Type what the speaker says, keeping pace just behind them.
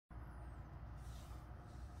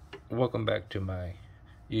Welcome back to my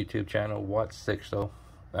YouTube channel. What's Sixto?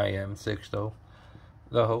 I am Sixto,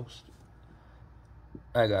 the host.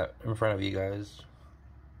 I got in front of you guys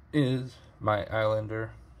is my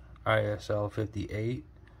Islander ISL-58,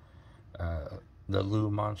 the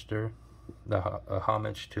lume monster, the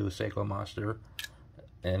homage to Seiko Monster,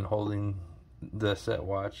 and holding the set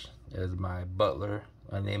watch as my butler.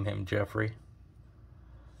 I name him Jeffrey.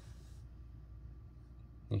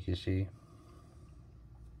 You can see.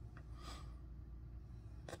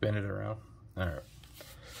 Spin it around. Alright.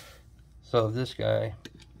 So this guy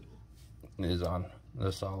is on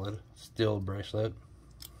the solid steel bracelet,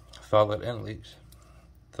 solid end links.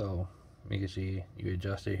 So you can see you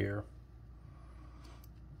adjust it here,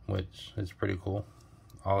 which is pretty cool.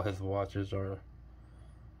 All his watches are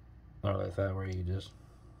like that, where you just,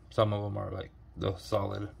 some of them are like the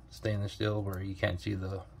solid stainless steel where you can't see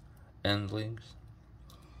the end links.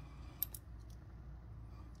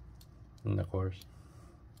 And of course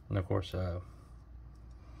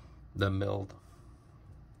the milled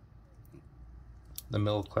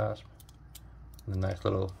clasp, the nice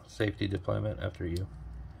little safety deployment after you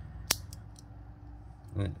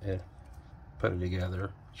put it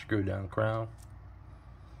together. Screw down crown,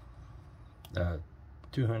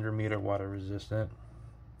 200 meter water resistant.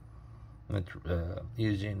 It's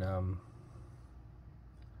using an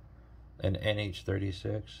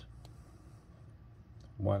NH36.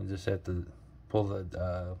 One just set to pull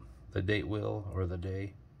the date wheel or the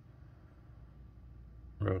day,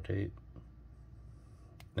 rotate,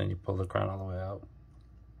 then you pull the crown all the way out.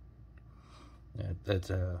 That's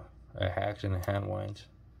a hacks and a hand winds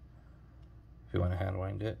if you want to hand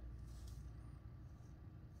wind it.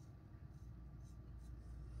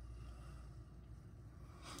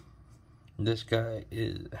 This guy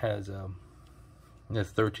has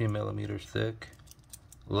 13 millimeters thick.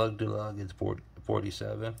 Lug to lug is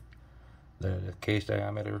 47. The case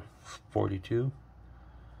diameter 42.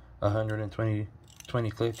 120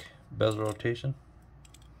 click bezel rotation.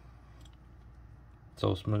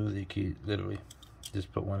 So smooth you can literally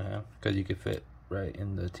just put one hand, because you can fit right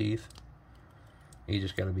in the teeth. You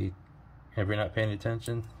just gotta be, if you're not paying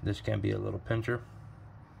attention, this can be a little pincher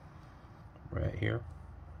right here.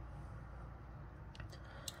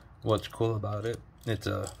 What's cool about it, it's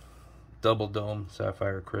a double dome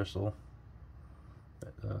sapphire crystal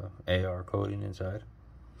AR coating inside.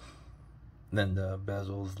 Then the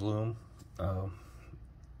bezel's lume. I'll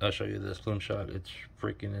show you this lume shot. It's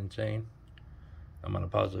freaking insane. I'm gonna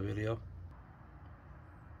pause the video.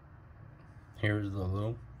 Here's the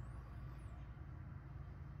lume.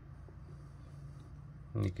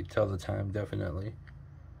 And you can tell the time definitely.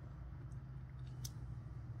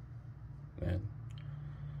 And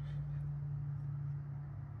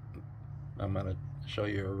I'm gonna show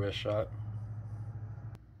you a wrist shot.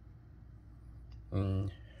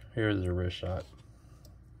 And here's the wrist shot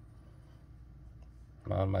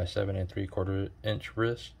on my 7 3/4 inch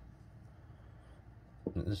wrist.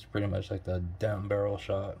 This is pretty much like the down barrel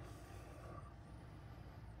shot.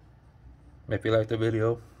 If you like the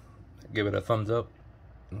video, give it a thumbs up.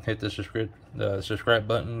 Hit the subscribe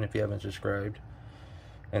button if you haven't subscribed.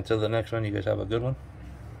 Until the next one, you guys have a good one.